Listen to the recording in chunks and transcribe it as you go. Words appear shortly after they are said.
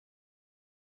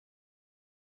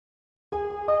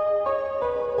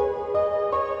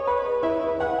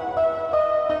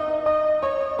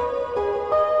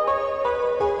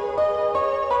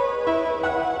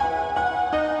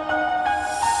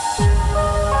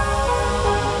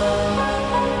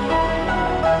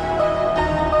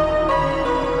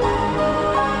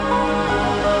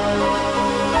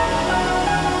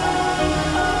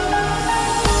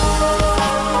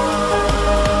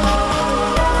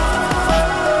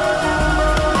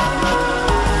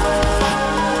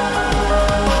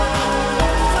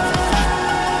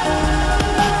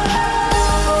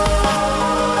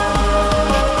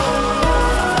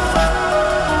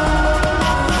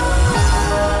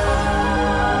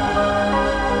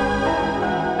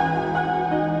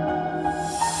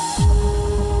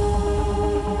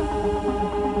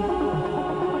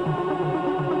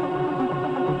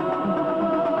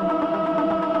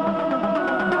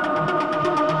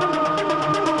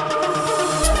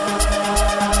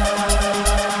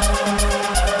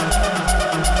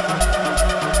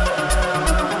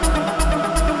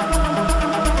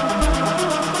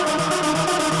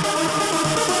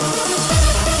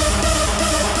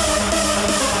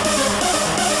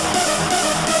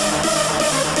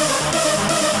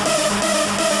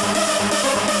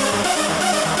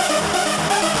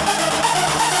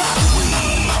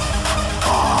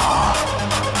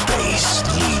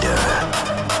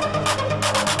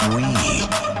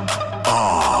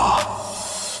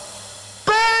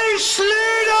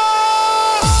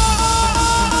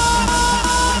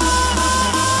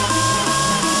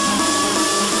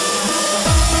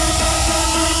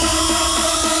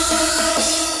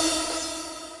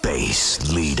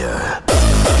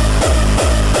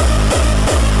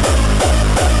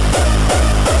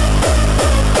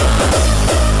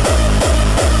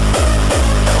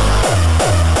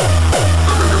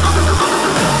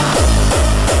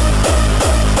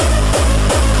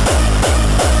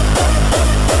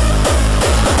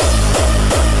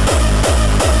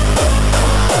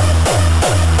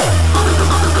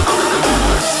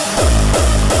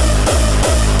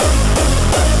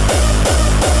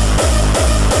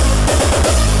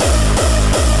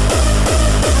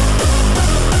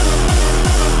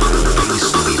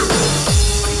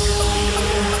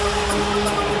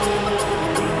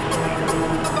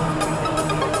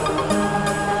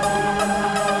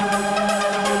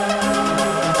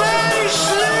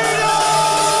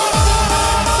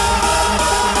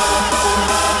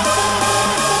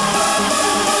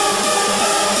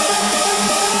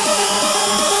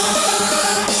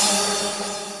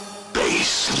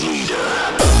bass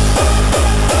leader.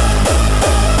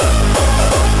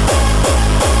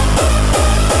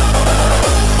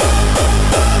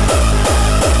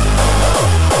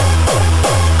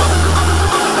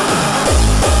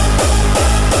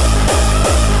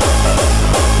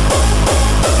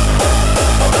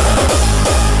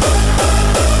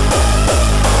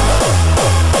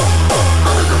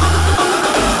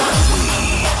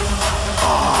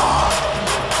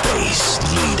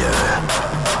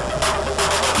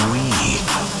 We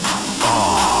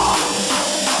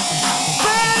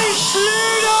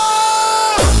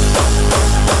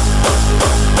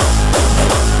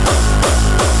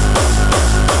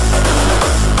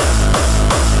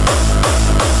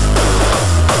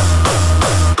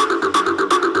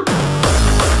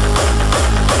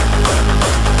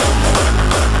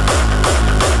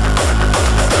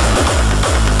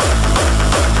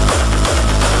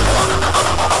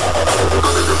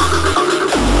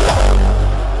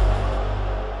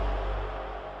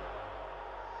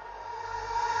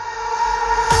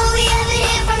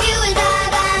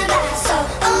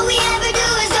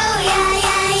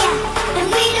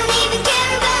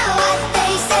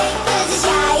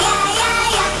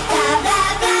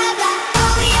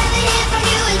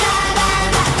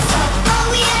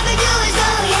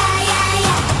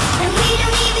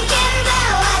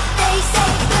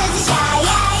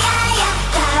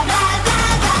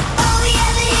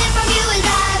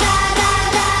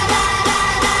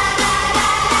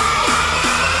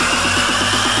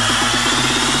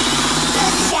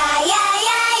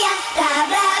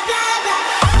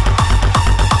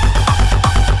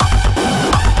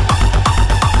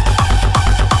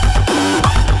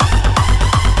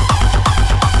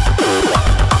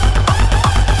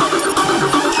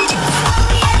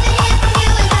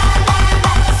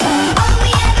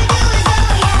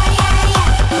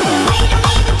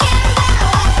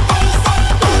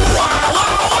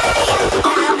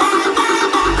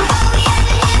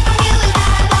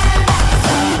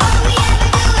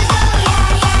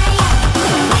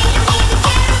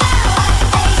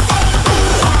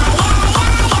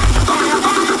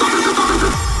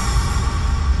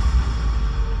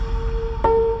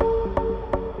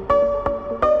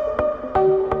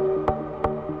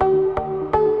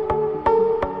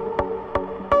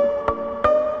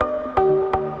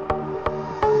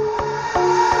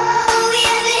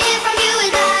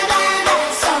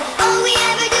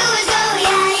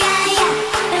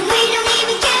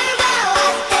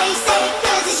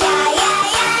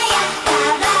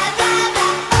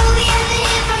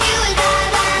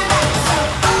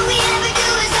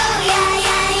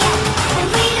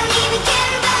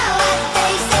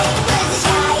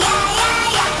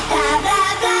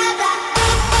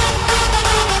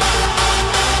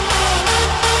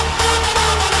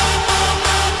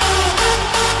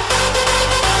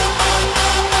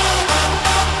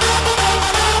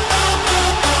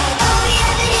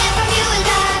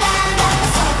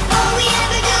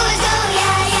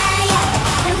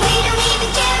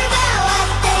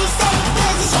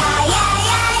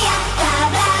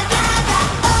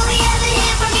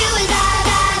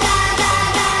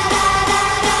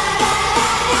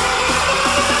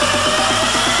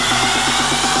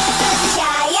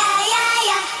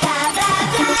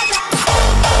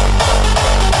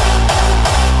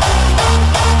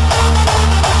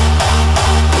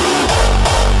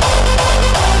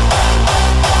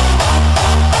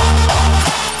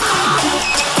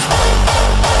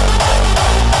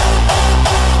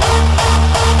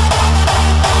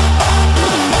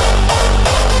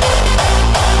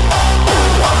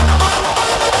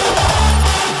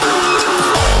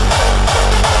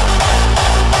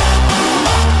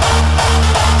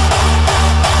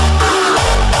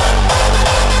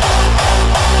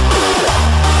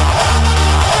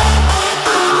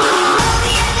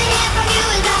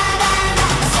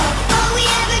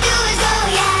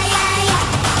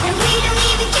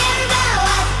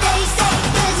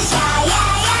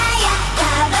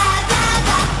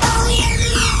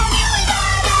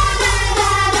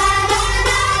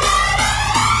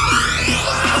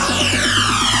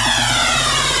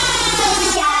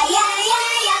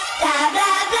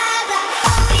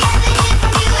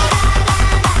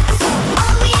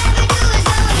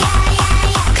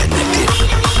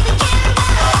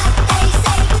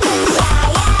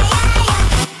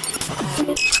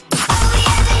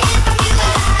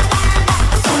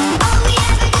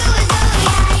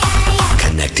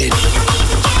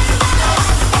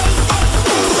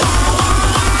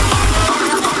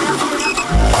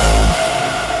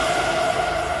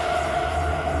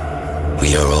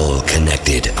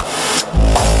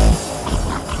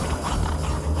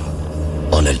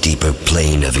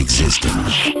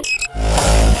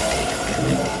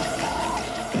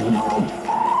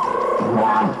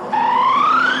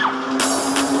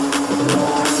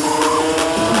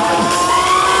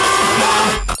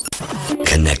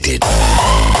Connected.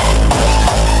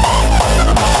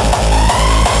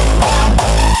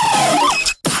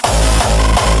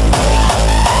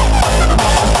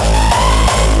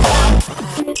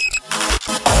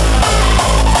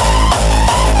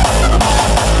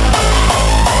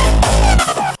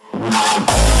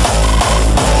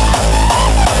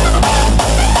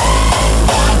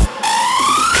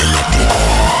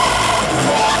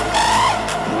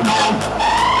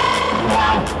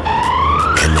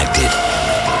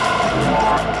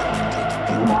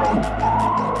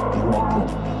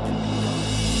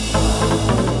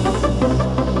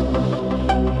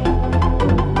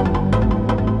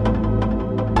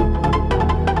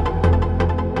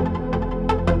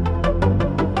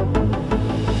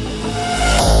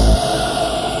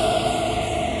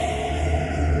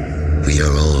 We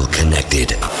are all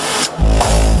connected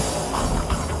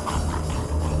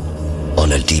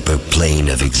on a deeper plane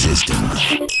of existence.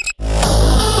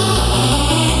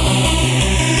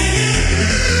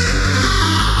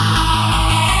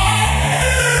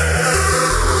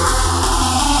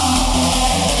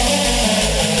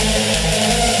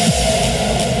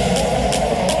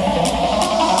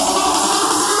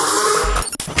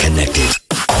 Connected.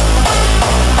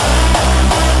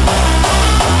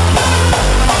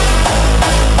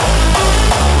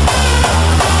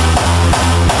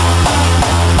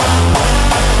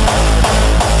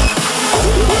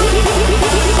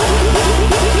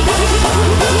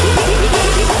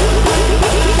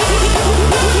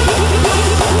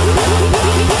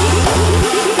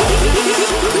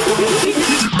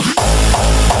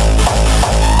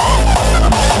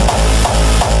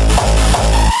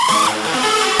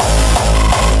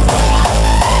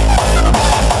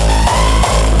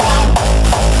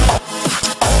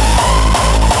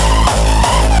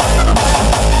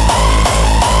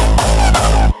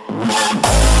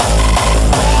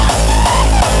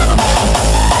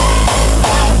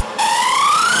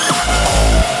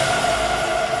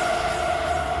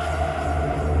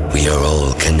 We are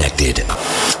all connected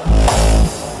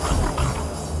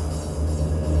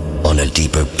on a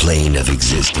deeper plane of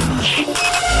existence.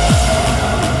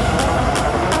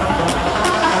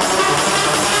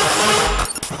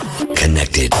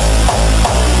 Connected.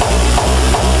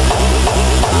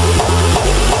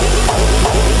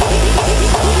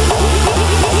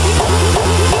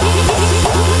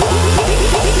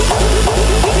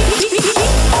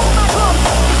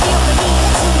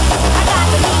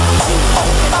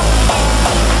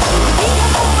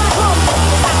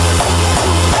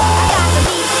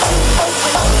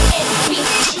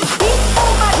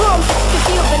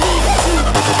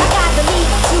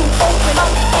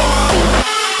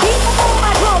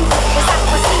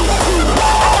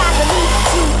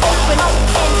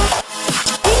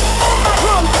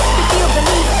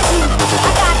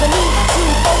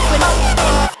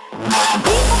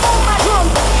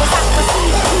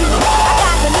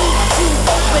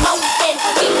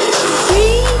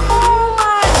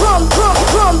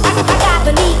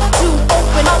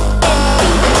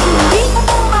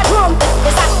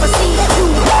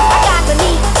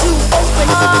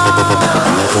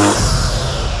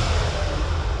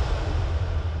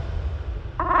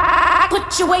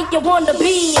 Put you where you wanna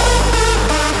be.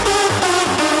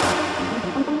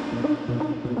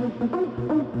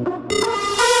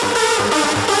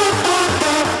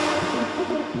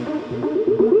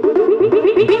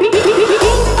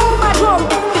 On my drum,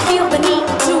 you feel the need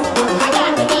to. I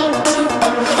got the need to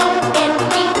open up and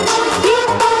beat. Beat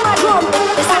on my drum,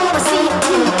 it's like I see it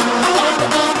too. I got the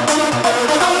need to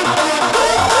open up.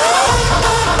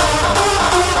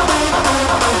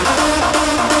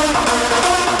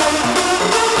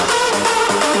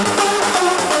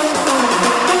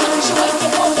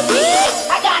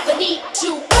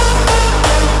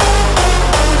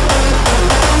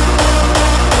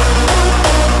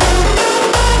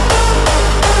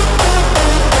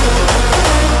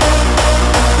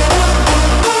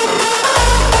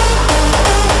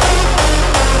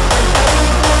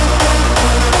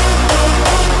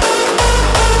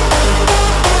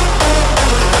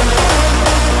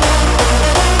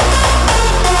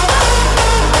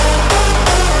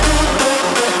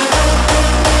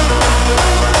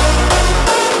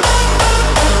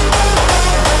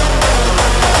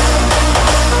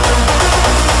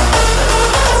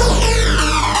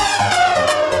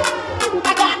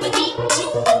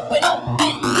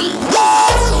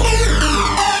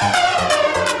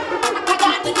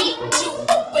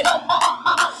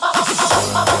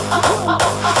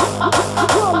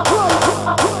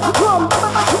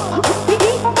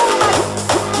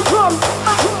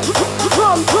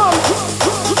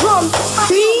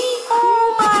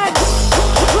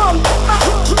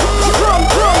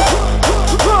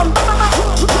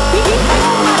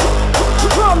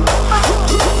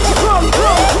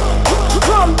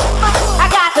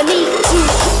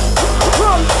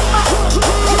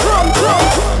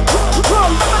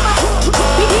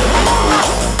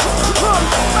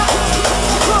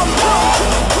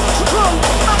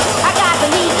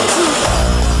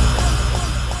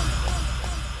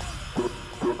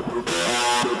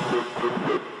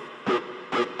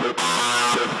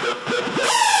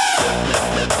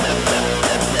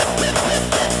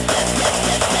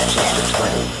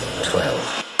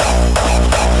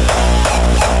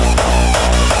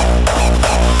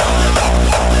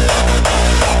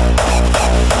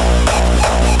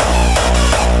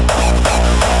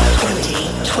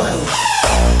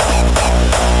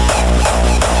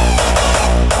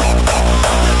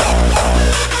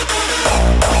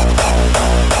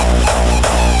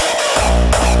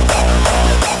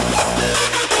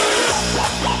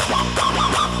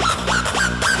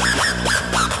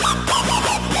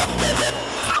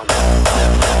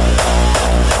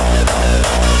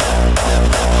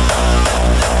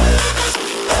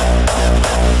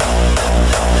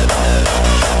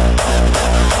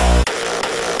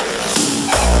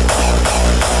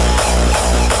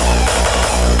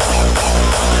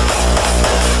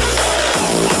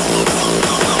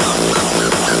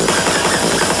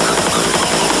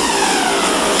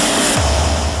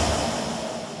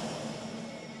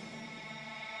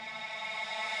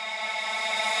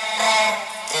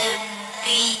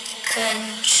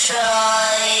 Control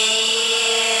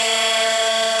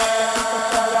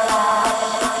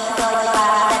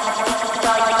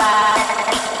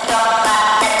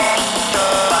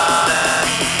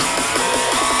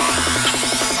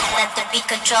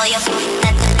your,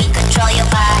 let the beat control your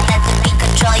body, let the beat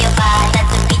control your body, let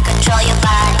the beat control your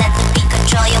body, let the beat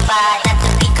control your body, let the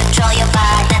beat control your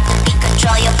body, let the beat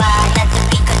control your body, let the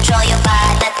beat control your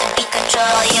body, let the beat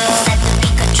control you, let the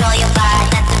beat control your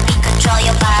body, let the beat control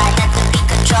your body, let the beat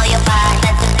control your body,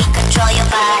 let the beat control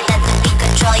your body, let the beat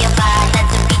control your body,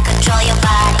 let the beat control your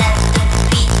body, let the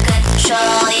beat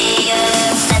control you,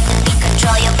 let the beat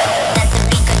control your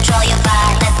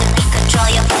body, let the beat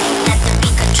control your body, let the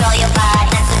beat control your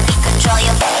body, let the beat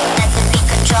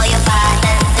control your body.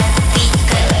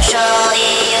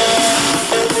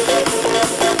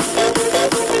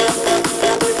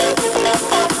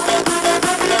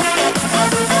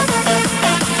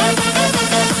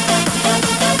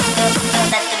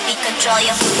 Control your body, let the beat control your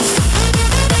body, let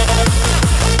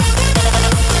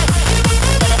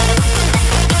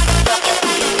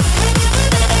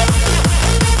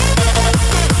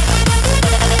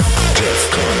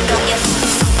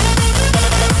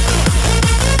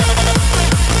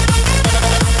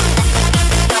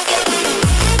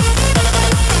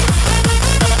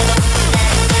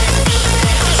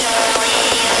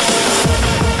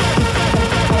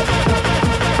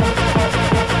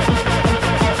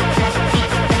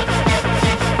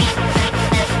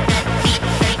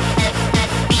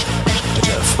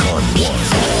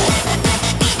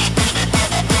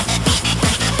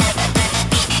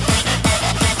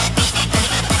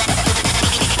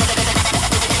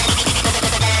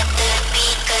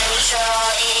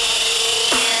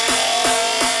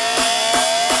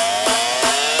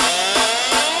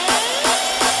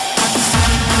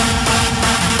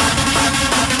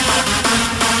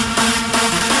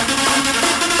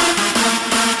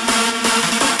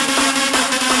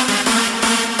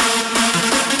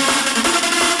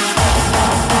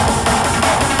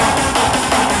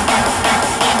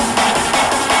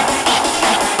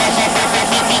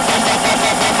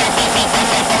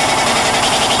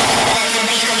the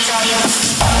beat control you.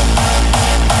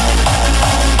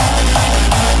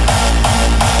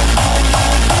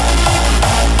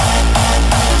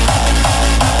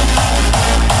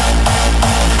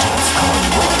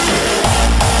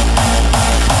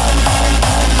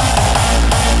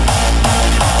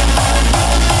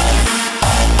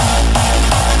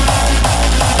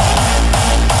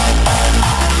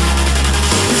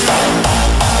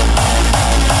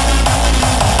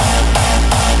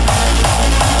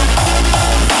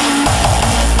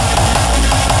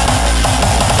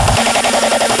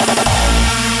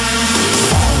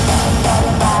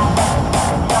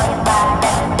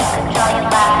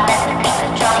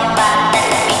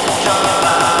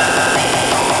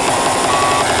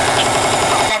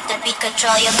 Let the beat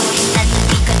control you. Control your, let the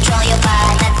beat control your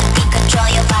body, let the beat control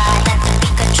your body, let the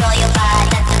beat control your body,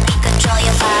 let the beat control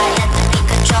your body, let the beat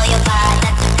control your body,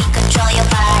 let the beat control your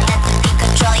body, let the beat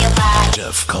control your body.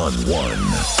 DEFCON 1.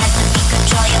 Let the beat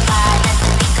control your body, let the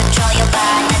beat control your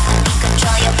body, let the beat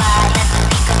control your body, let the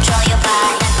beat control your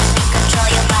body, let the beat control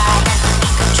your body, let the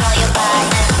beat control your body,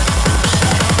 let the beat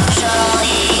control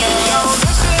you. Yo,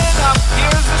 listen up,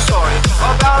 here's the story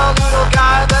about a little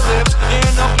guy that lives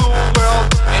in a blue world.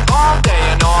 And all day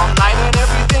and all night and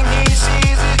everything he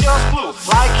sees is just blue.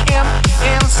 Like him,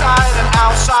 inside and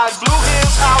outside. Blew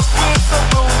his house with a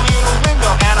blue little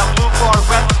window and a blue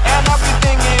Corvette. And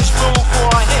everything is blue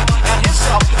for him and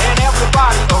himself and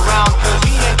everybody around. Cause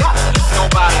he ain't got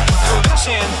nobody to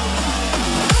listen.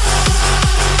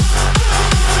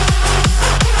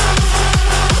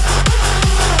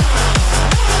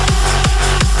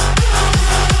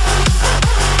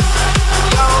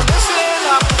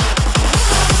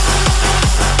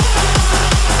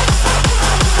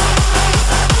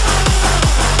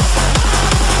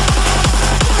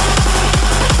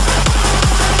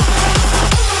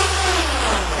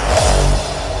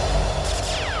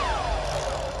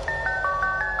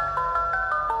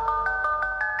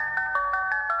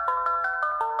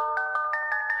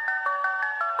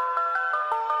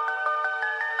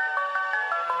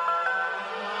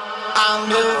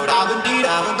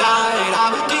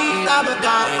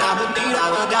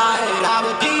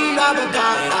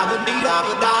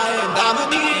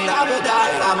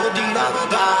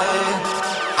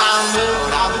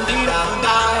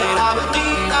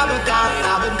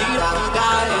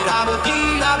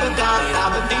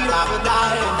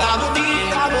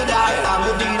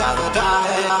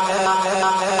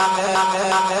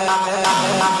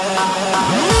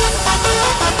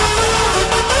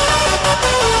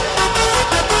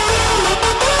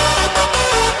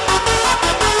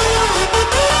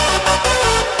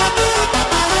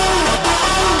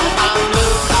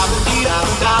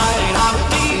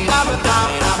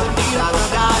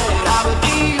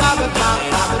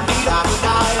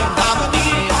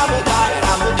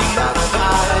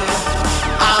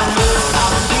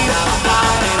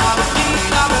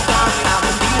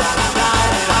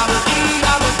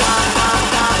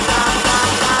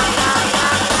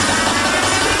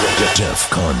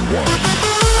 DEFCON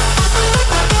 1.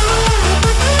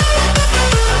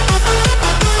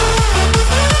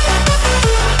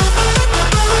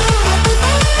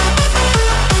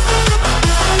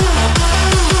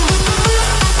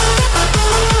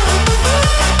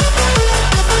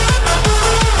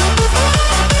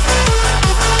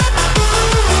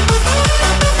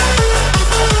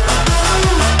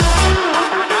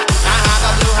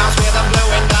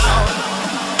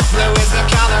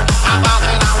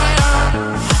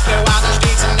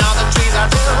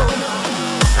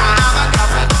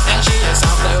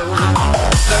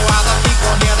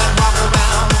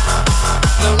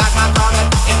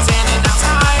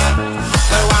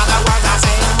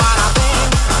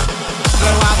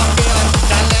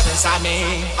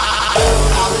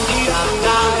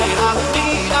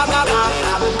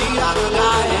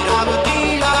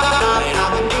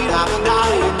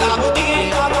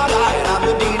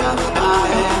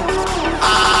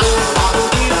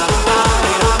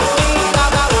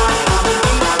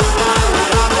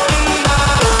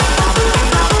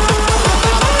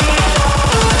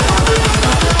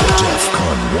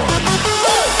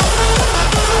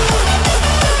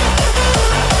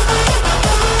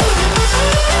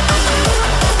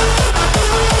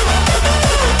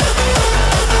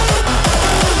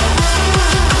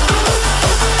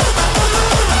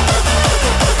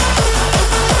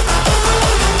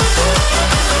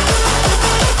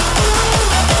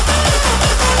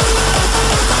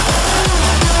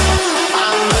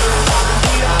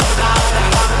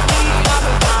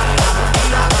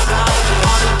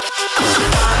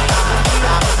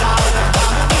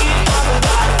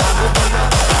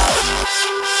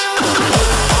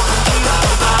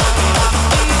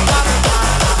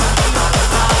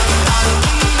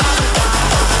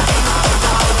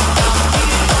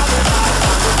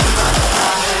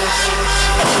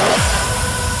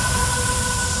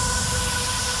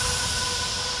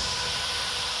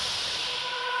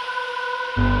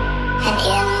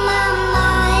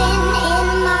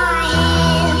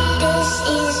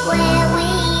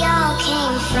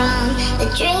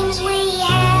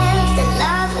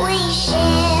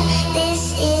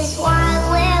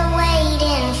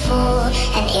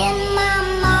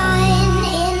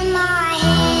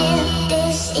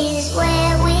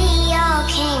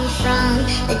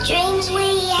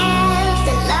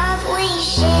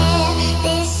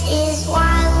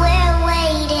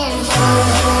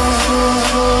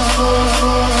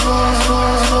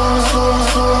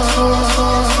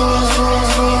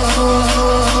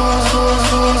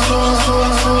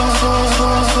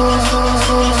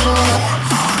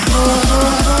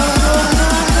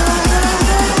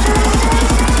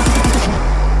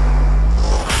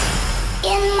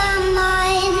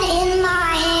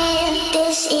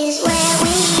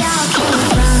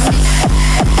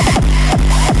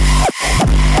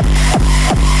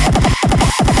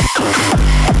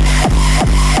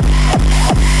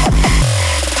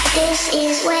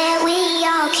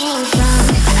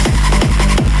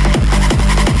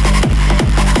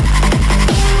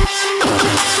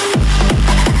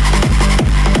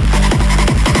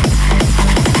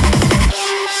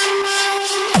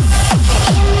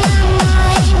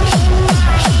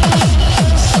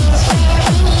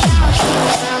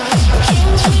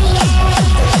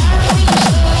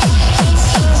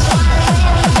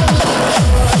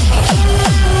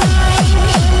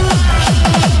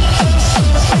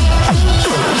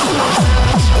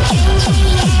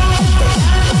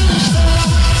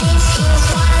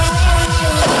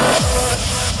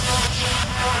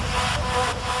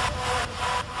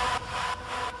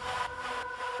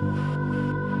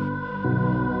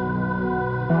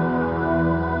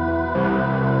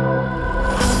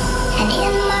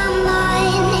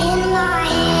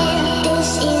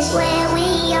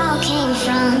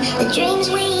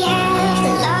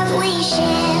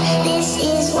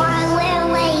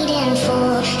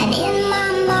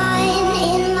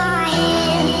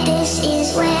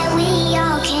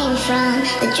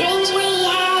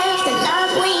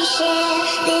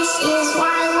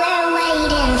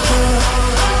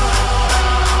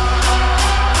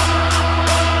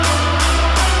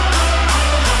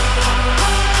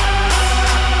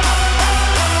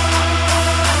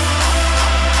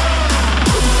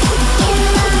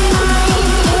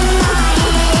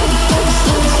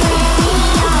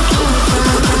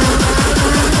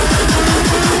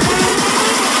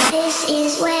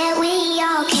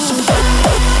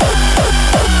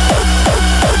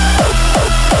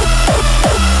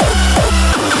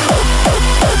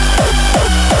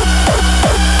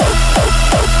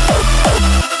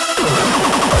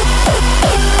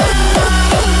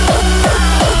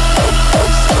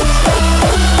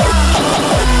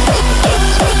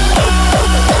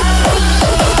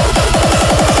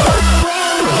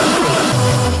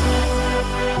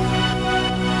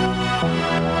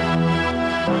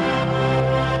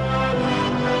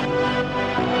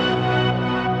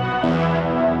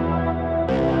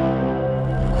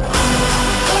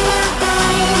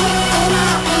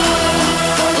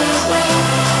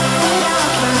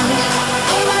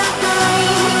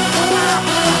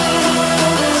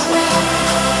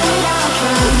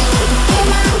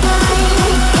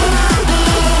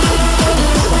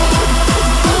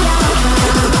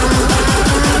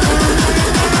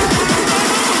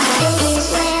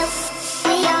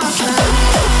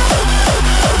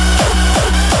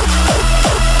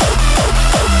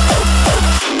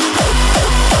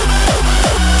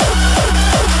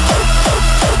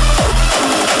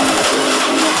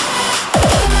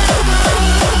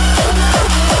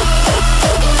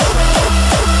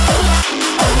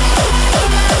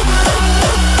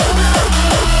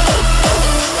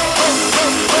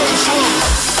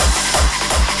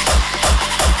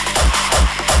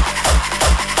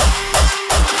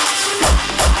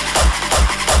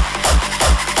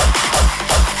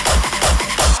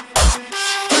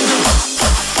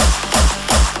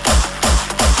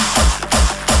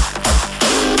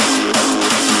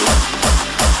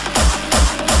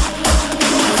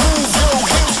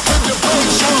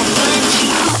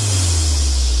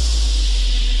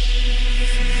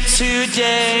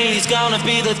 Today's gonna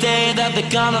be the day that they're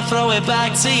gonna throw it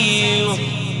back to you.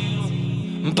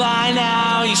 By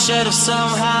now you should have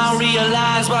somehow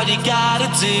realized what you gotta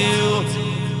do.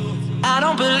 I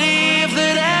don't believe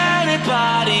that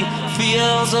anybody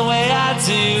feels the way I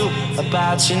do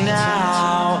about you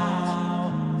now.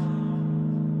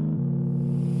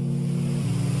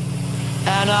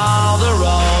 And all the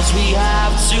roads we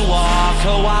have to walk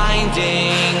are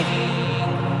winding,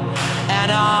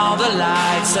 and all the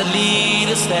lights that lead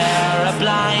us there are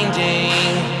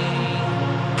blinding.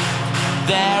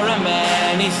 There are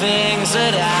many things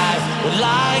that I would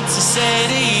like to say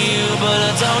to you, but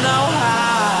I don't know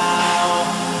how.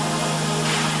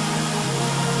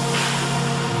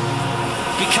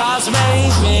 Because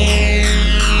maybe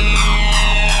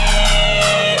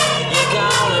you're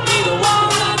gonna be the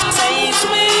one that saves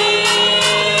me.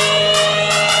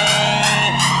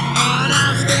 And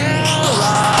after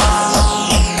all,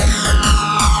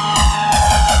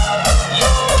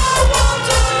 you're my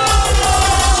wonderwall.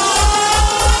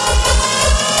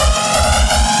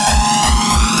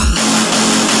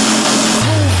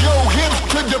 Move your hips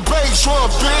to the bass drum,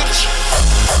 bitch.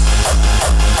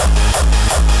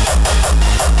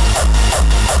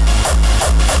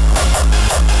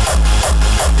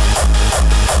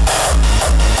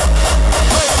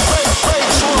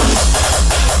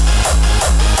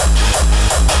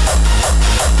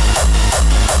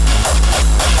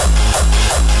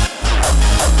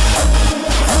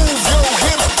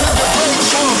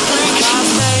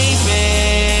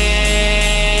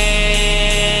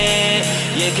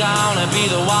 Gonna be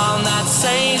the one that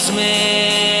saves me.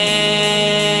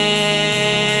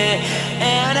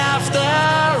 And after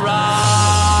all,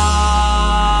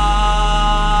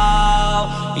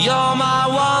 you're my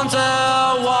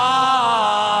wonderwall.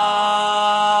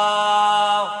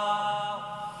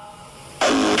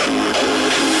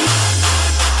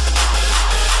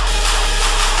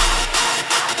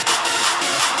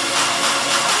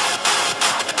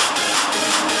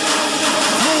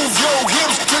 Move your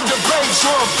hips to the bass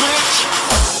drum, bitch.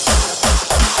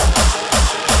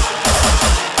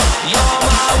 You're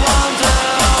my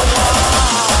wonderwall.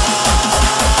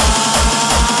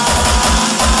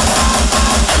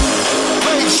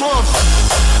 Bass drum.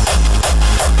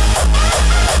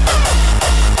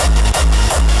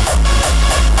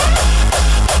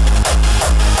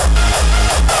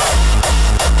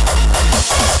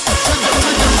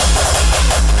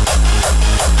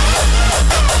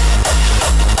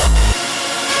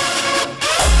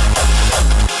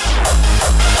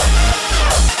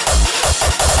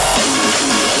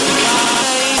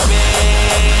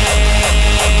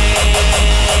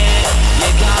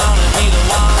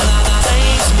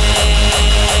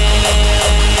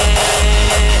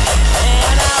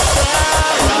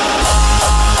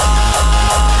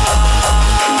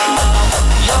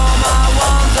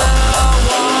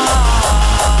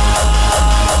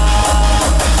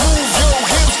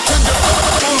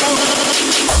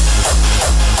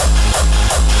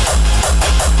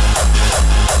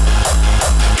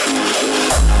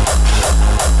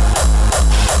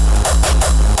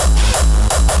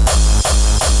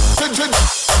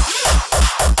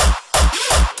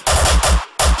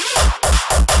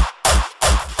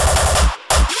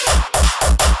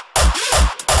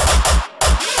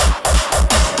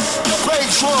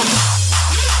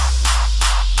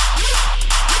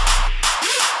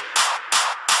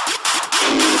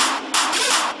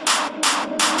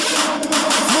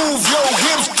 Move your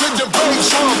hips to the bass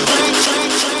drum, bitch.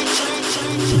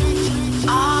 I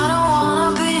don't wanna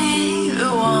be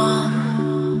the one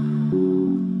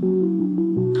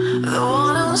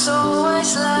who's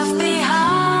always left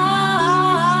behind.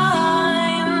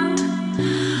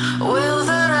 Will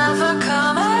there ever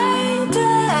come a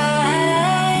day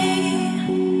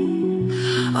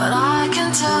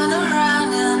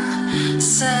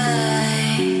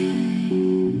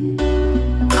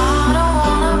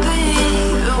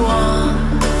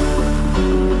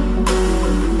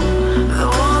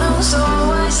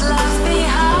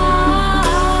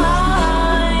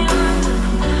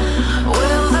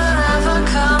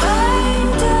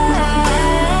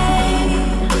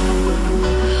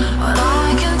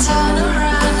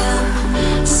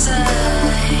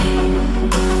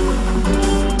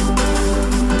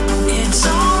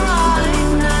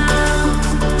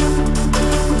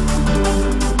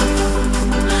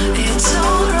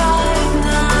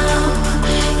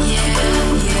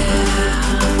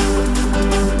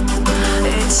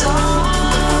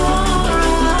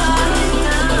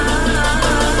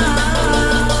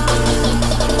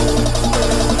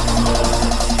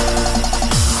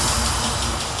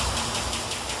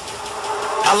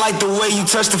like the way you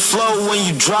touch the flow when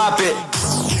you drop it.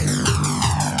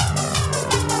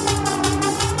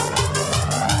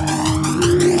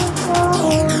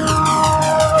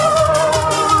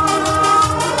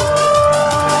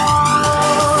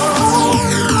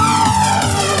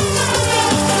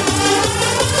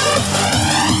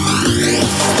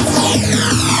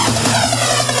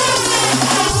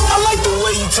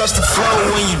 Touch the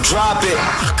flow when you drop it.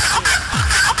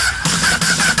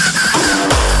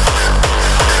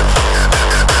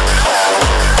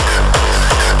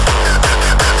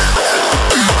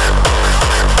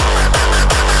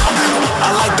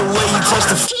 I like the way you touch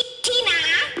the flow.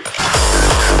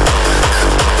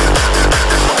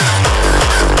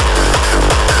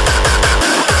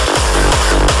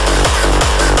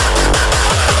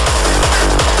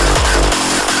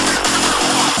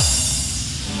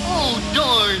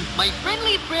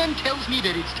 Tells me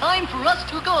that it's time for us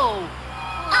to go.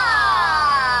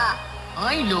 Ah!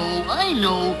 I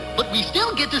know, but we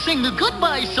still get to sing the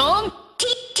goodbye song.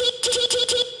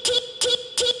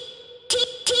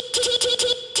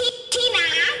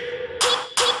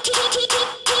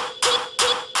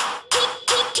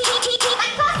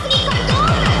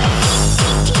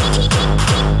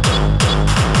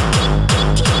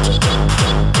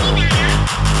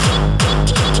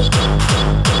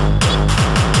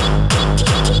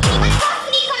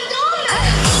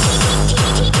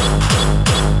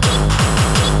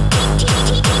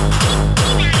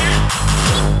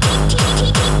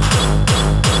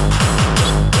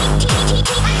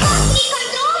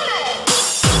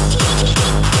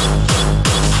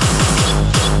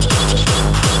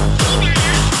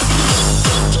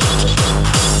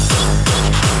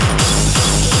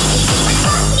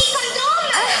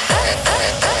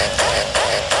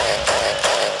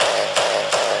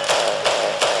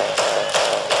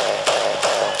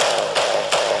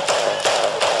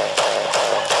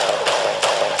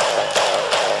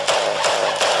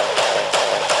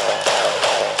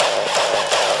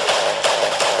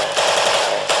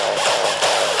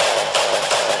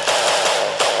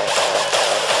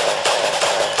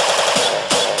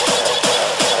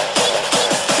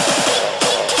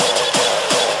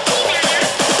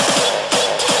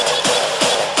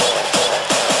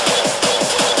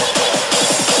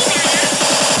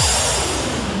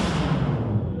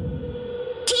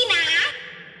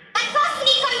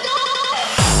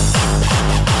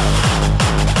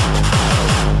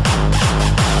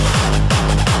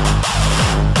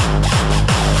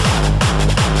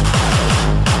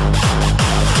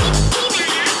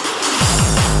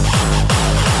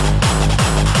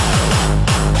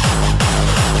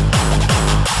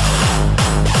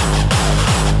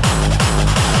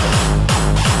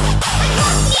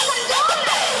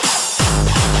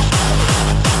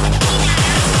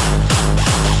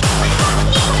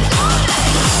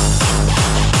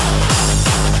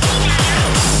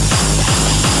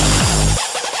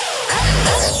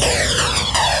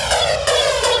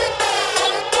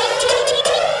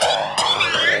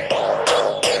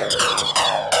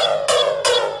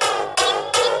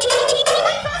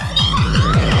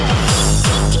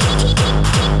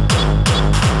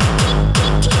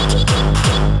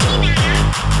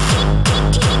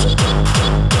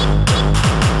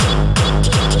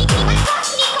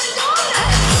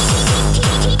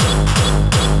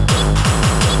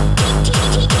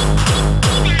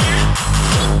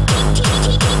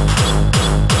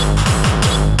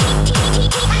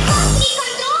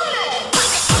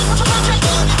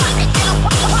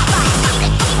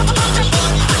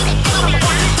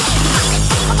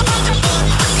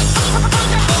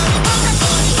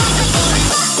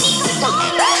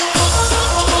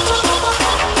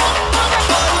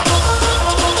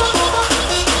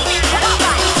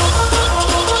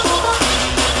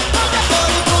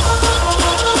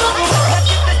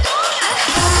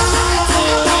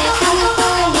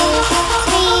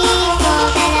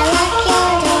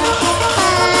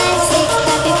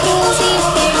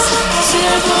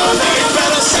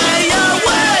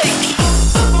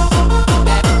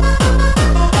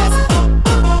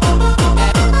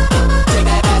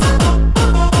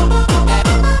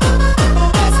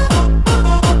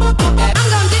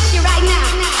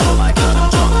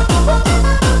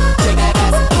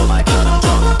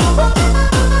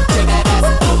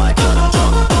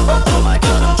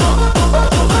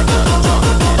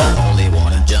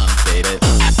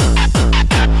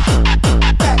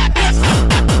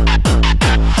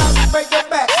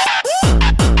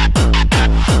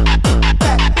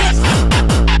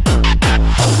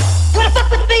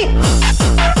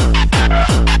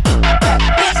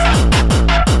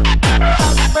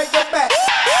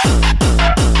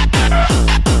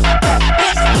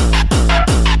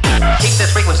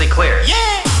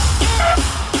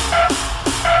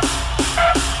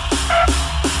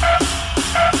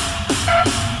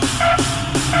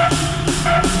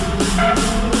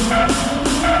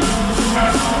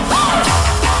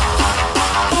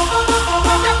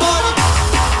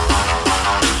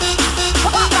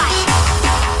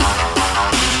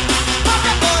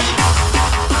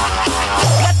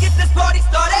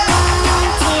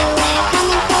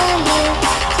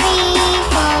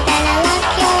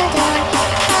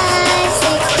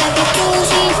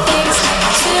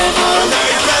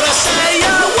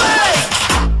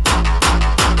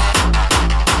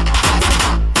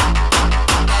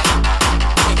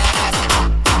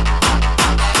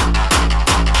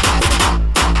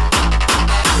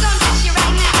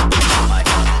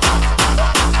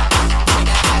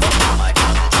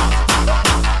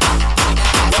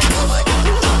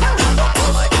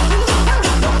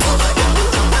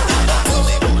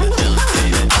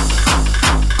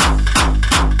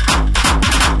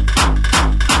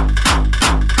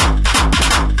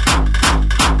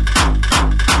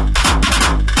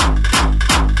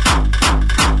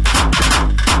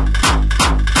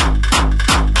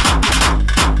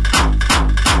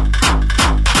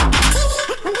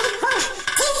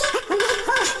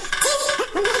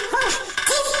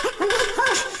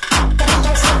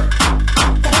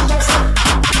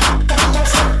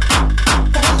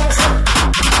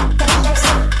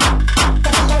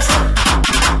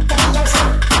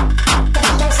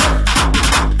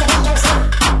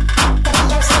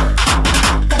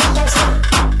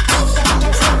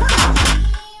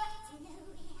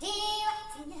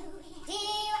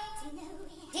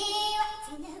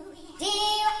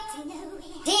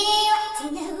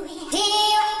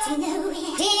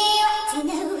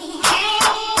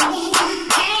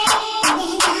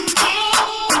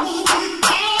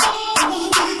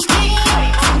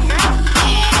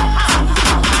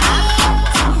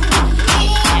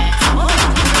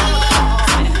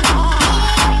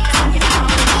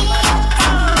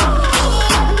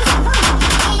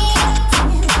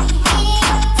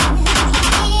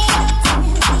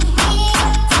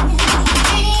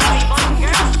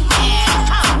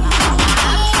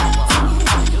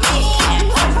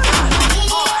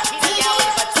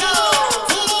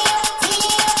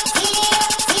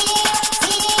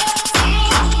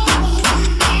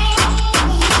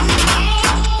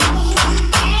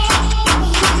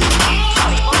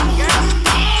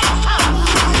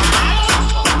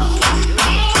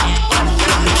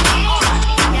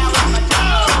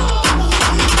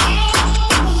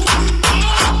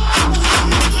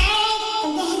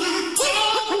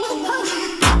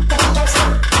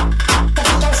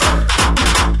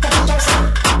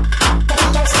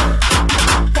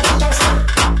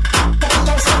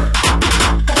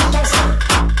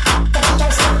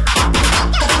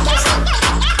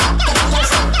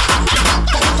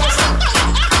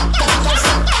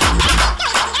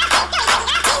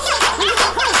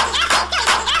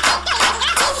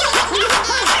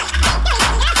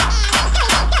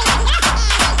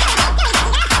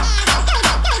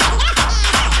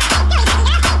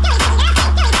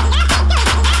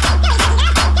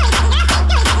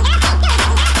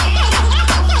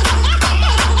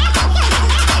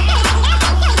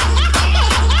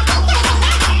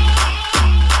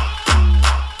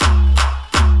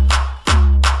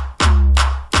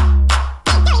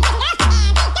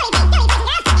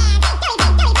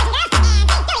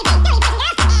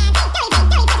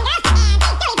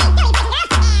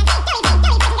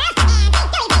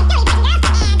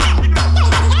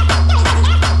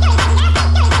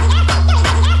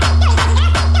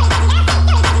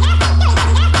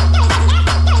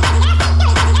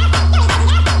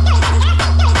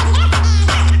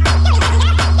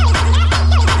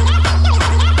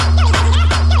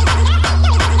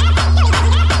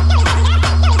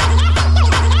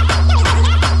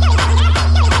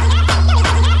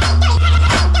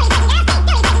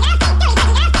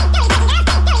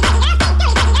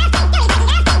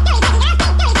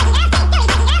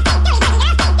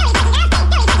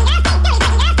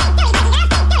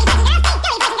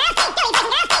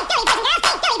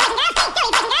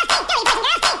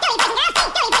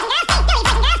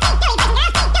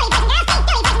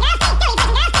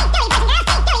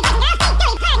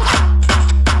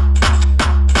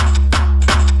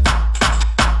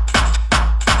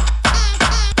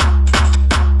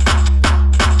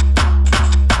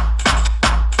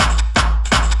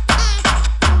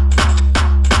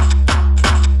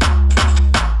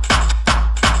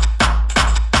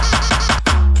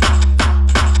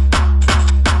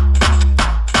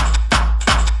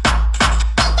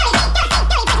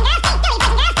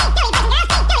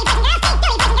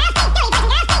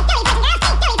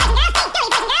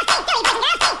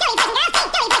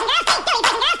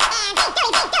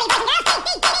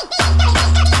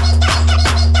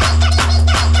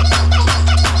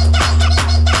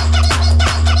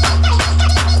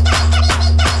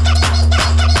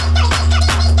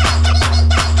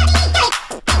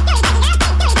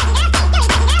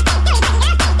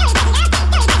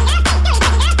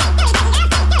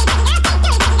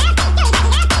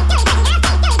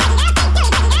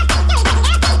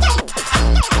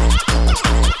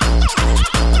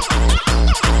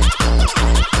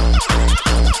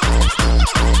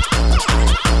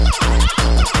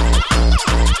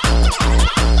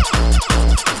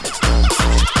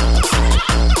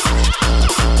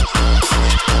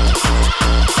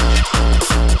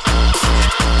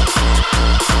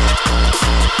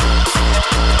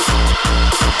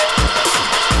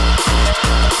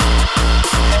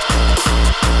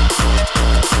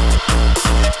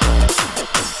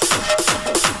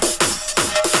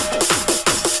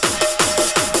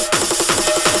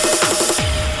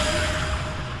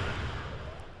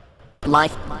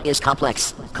 Life is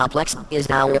complex. Complex is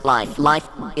our life. Life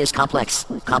is complex.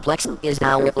 Complex is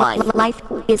our life. Life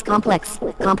is complex.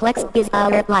 Complex is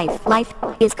our life. Life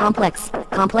is complex.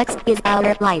 Complex is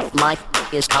our life. Life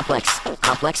is complex.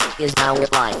 Complex is our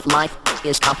life. Life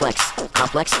is complex.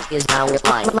 Complex is our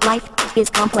life. Life is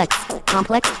complex.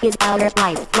 Complex is our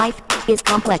life. Life is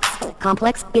complex.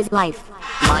 Complex is life.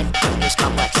 Life is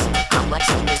complex. Complex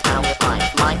is our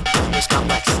life. Life is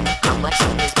complex. Complex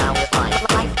is our life.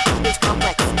 Life is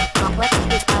complex. Complex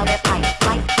is our life.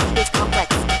 Life is complex.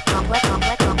 Complex,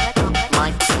 complex, complex, complex.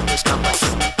 Life is complex.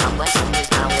 Complex is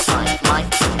our life. Life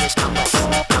is complex.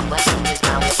 Complex is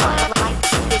our life. Life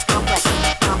is complex.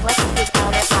 Complex is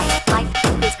our life. Life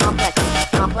is complex.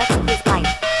 Complex is life.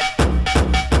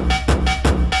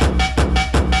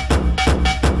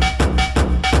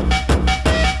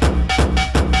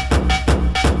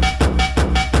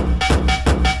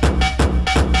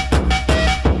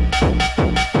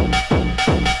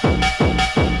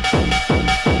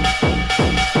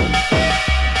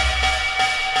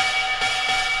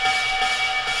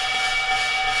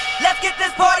 Let's get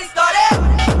this party started!